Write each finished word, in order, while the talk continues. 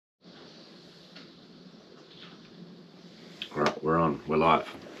Alright, we're on, we're live.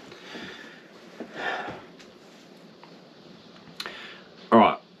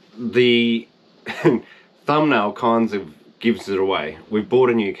 Alright, the thumbnail kind of gives it away. We've bought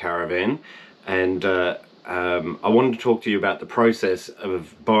a new caravan, and I wanted to talk to you about the process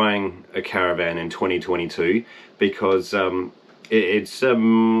of buying a caravan in 2022, because the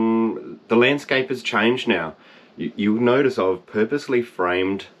landscape has changed now. You'll notice I've purposely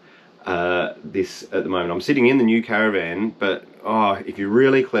framed this at the moment. I'm sitting in the new caravan, but if you're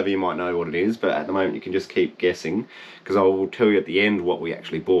really clever you might know what it is, but at the moment you can just keep guessing, because I will tell you at the end what we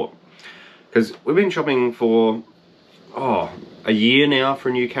actually bought. Because we've been shopping for a year now for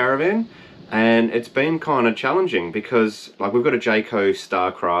a new caravan, and it's been kind of challenging because like we've got a Jayco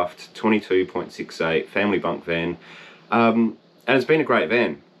Starcraft 22.68 family bunk van, and it's been a great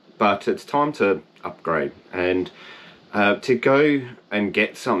van, but it's time to upgrade. And to go and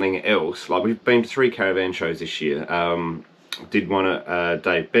get something else, like we've been to 3 caravan shows this year. Did one at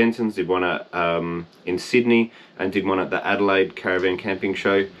Dave Benson's, did one at in Sydney, and did one at the Adelaide Caravan Camping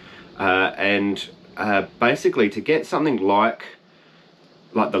Show. Basically to get something like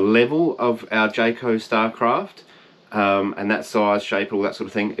the level of our Jayco Starcraft, and that size, shape, all that sort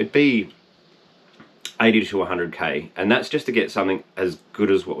of thing, it'd be 80 to 100k, and that's just to get something as good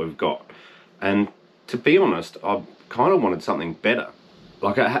as what we've got. And to be honest, I kind of wanted something better.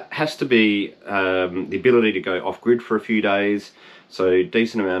 Like it has to be the ability to go off-grid for a few days, so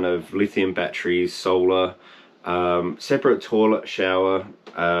decent amount of lithium batteries, solar, separate toilet, shower.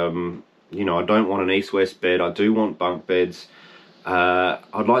 You know, I don't want an east-west bed, I do want bunk beds.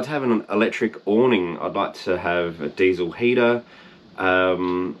 I'd like to have an electric awning, I'd like to have a diesel heater, I'd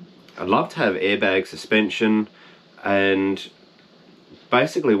love to have airbag suspension, and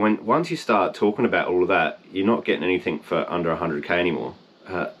basically once you start talking about all of that, you're not getting anything for under 100k anymore.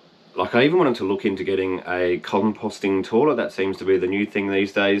 Like I even wanted to look into getting a composting toilet. That seems to be the new thing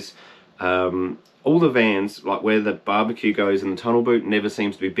these days. All the vans, like where the barbecue goes in the tunnel boot, never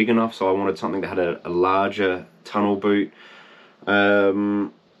seems to be big enough, so I wanted something that had a larger tunnel boot. A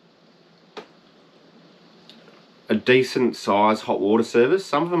decent size hot water service.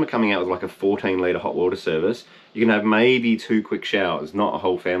 Some of them are coming out with like a 14-litre hot water service. You can have maybe 2 quick showers, not a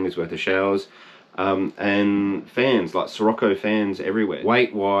whole family's worth of showers. And fans, like Sirocco fans everywhere.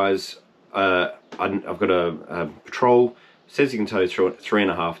 Weight wise, I've got a Patrol, says you can tow through it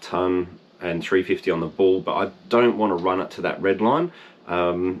 3.5 tonne and 350 on the bull, but I don't want to run it to that red line.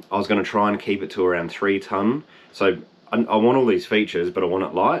 I was going to try and keep it to around 3 tonne. So I want all these features, but I want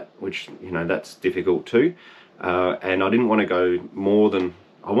it light, which, you know, that's difficult too. And I didn't want to go more than,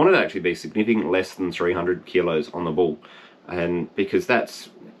 I wanted to actually be significantly less than 300 kilos on the bull. And because that's,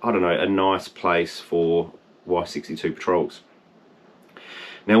 I don't know, a nice place for Y62 Patrols.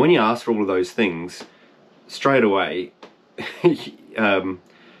 Now when you ask for all of those things, straight away,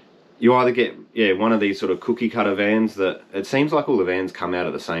 you either get, one of these sort of cookie cutter vans that, it seems like all the vans come out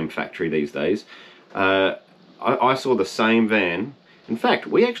of the same factory these days. I saw the same van. In fact,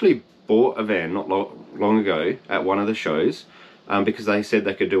 we actually bought a van not long ago at one of the shows, because they said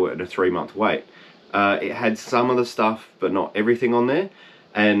they could do it at a 3-month wait. It had some of the stuff, but not everything on there.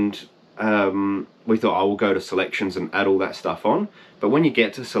 And we thought, we'll go to selections and add all that stuff on. But when you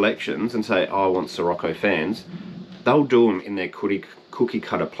get to selections and say, I want Sirocco fans, they'll do them in their cookie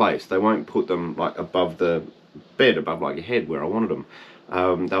cutter place. They won't put them like above the bed, above like your head where I wanted them.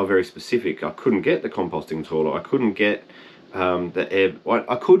 They were very specific. I couldn't get the composting toilet. I couldn't get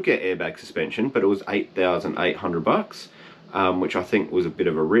I could get airbag suspension, but it was $8,800, which I think was a bit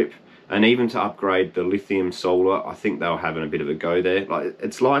of a rip. And even to upgrade the lithium solar, I think they were having a bit of a go there. Like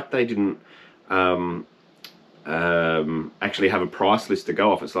it's like they didn't actually have a price list to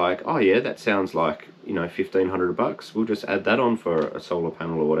go off. It's like, oh yeah, that sounds like, you know, $1,500. We'll just add that on for a solar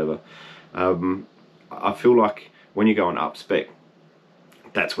panel or whatever. I feel like when you go on up spec,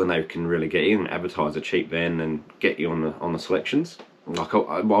 that's when they can really get you and advertise a cheap van and get you on the selections. Like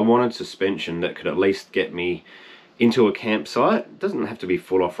I wanted suspension that could at least get me into a campsite. It doesn't have to be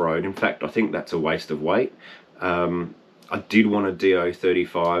full off-road. In fact, I think that's a waste of weight. I did want a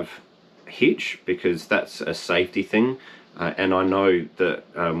DO35 hitch because that's a safety thing, and I know that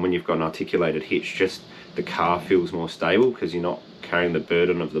when you've got an articulated hitch, just the car feels more stable because you're not carrying the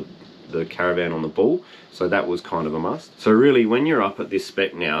burden of the caravan on the bull. So that was kind of a must. So really, when you're up at this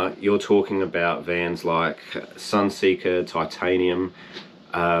spec now, you're talking about vans like Sunseeker, Titanium,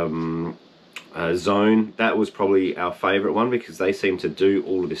 Zone. That was probably our favorite one because they seem to do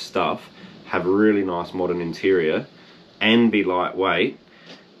all of this stuff, have a really nice modern interior and be lightweight.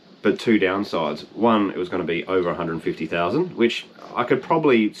 But 2 downsides. One, it was going to be over 150,000, which I could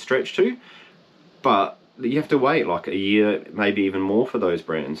probably stretch to, but you have to wait like a year, maybe even more for those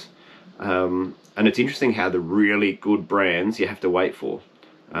brands. And it's interesting how the really good brands you have to wait for.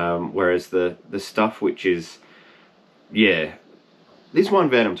 Whereas the stuff which is, yeah, this one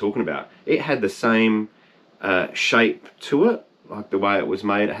van I'm talking about, it had the same shape to it, like the way it was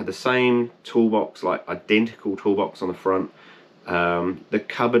made. It had the same toolbox, like identical toolbox on the front. The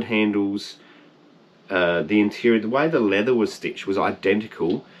cupboard handles, the interior, the way the leather was stitched was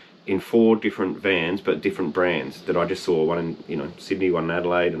identical in 4 different vans, but different brands that I just saw, one in, you know, Sydney, one in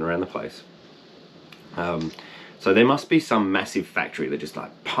Adelaide, and around the place. So there must be some massive factory that just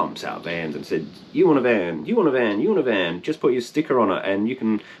like pumps out vans and said, you want a van, you want a van, you want a van, just put your sticker on it and you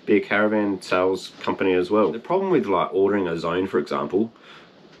can be a caravan sales company as well. The problem with like ordering a zone, for example,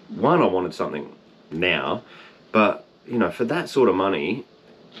 one, I wanted something now, but you know, for that sort of money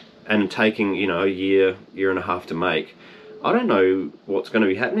and taking, you know, a year and a half to make, I don't know what's going to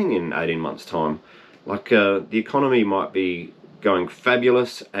be happening in 18 months time. Like the economy might be going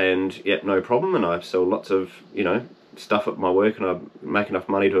fabulous and yet no problem, and I sell lots of, you know, stuff at my work and I make enough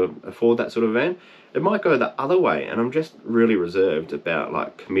money to afford that sort of van. It might go the other way, and I'm just really reserved about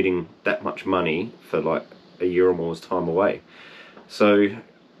like committing that much money for like a year or more's time away. So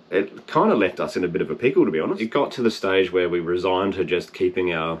it kind of left us in a bit of a pickle, to be honest. It got to the stage where we resigned to just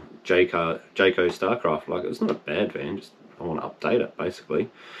keeping our Jayco Starcraft. Like, it's not a bad van, just I want to update it basically.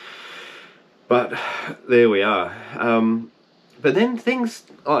 But there we are. But then things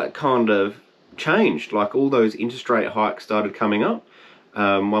like kind of changed. Like all those interest rate hikes started coming up,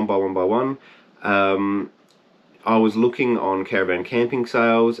 one by one. I was looking on caravan camping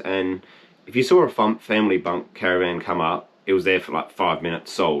sales, and if you saw a family bunk caravan come up, it was there for like 5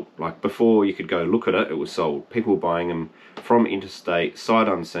 minutes, sold. Like before you could go look at it, it was sold. People were buying them from interstate, sight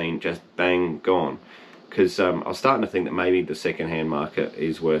unseen, just bang, gone. Because I was starting to think that maybe the second-hand market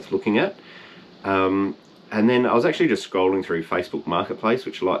is worth looking at. And then I was actually just scrolling through Facebook Marketplace,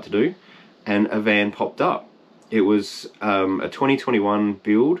 which I like to do, and a van popped up. It was a 2021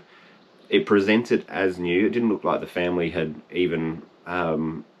 build. It presented as new. It didn't look like the family had even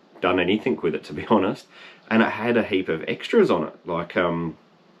done anything with it, to be honest. And it had a heap of extras on it, like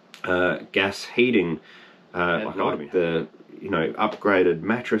gas heating, like the, you know, upgraded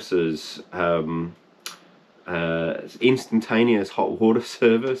mattresses, instantaneous hot water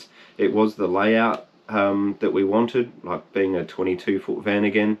service. It was the layout that we wanted, like being a 22-foot van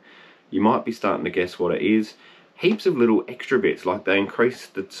again. You might be starting to guess what it is. Heaps of little extra bits, like they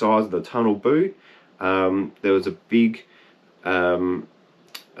increased the size of the tunnel boot. There was a big toolbox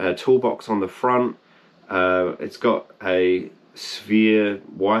on the front. It's got a Sphere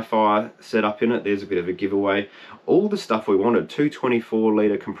Wi-Fi set up in it. There's a bit of a giveaway. All the stuff we wanted.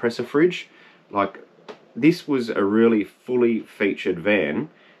 224-litre compressor fridge. Like, this was a really fully featured van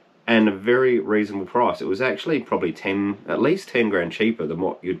and a very reasonable price. It was actually probably at least 10 grand cheaper than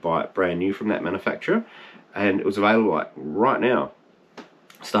what you'd buy it brand new from that manufacturer, and it was available like right now.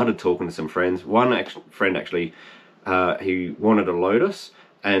 Started talking to some friends. One friend actually, he wanted a Lotus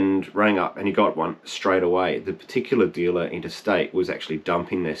and rang up and he got one straight away. The particular dealer interstate was actually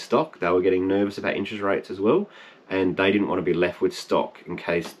dumping their stock. They were getting nervous about interest rates as well, and they didn't want to be left with stock in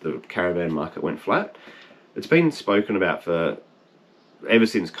case the caravan market went flat. It's been spoken about for ever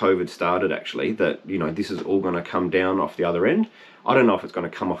since COVID started, actually, that, you know, this is all going to come down off the other end. I don't know if it's going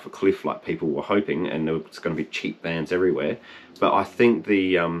to come off a cliff like people were hoping and it's going to be cheap vans everywhere, but I think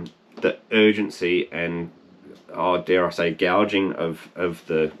the urgency and, oh, dare I say, gouging of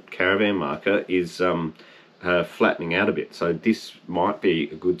the caravan market is flattening out a bit. So this might be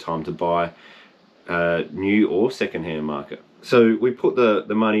a good time to buy new or second-hand market. So we put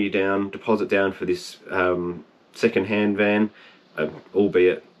the money down, deposit down for this second-hand van,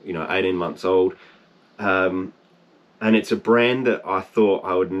 albeit, you know, 18 months old, and it's a brand that I thought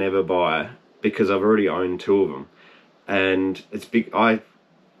I would never buy because I've already owned 2 of them, and it's big.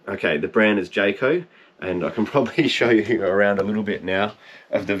 Okay, the brand is Jayco, and I can probably show you around a little bit now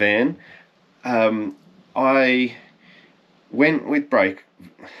of the van. I went with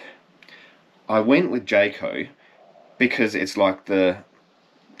Jayco because it's like the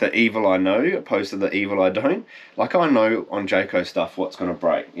evil I know opposed to the evil I don't. Like, I know on Jayco stuff what's going to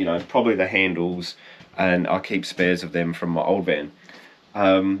break, you know, probably the handles, and I keep spares of them from my old van.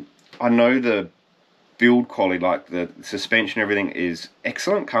 I know the build quality, like the suspension, everything is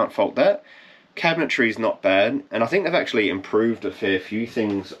excellent, can't fault that. Cabinetry is not bad, and I think they've actually improved a fair few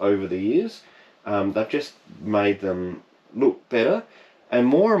things over the years. They've just made them look better, and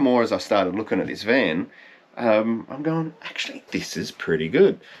more as I started looking at this van, I'm going, actually, this is pretty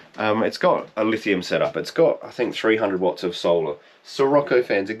good. It's got a lithium setup. It's got, I think, 300 watts of solar. Sirocco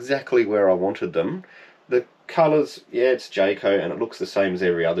fans, exactly where I wanted them. the colours, yeah, it's Jayco and it looks the same as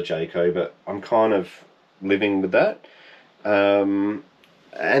every other Jayco, but I'm kind of living with that. And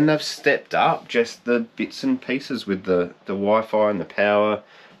they've stepped up just the bits and pieces with the Wi-Fi and the power,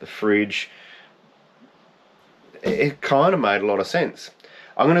 the fridge. It kind of made a lot of sense.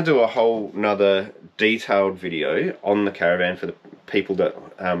 I'm going to do a whole nother detailed video on the Caravan for the people that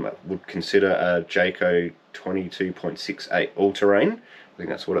would consider a Jayco 22.68 all-terrain. I think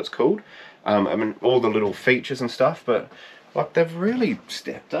that's what it's called. I mean, all the little features and stuff, but like they've really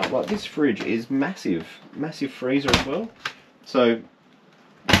stepped up. Like this fridge is massive, massive freezer as well. So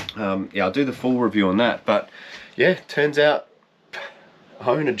yeah, I'll do the full review on that. But yeah, turns out I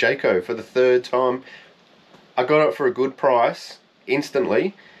own a Jayco for the 3rd time. I got it for a good price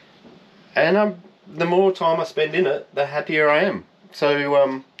instantly, and the more time I spend in it, the happier I am.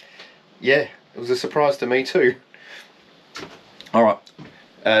 So yeah, it was a surprise to me too. All right,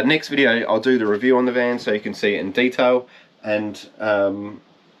 next video I'll do the review on the van so you can see it in detail. And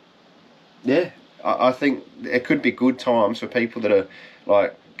yeah, I think it could be good times for people that are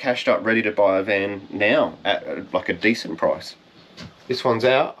like cashed up ready to buy a van now at like a decent price. This one's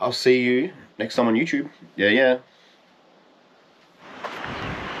out. I'll see you next time on YouTube. Yeah.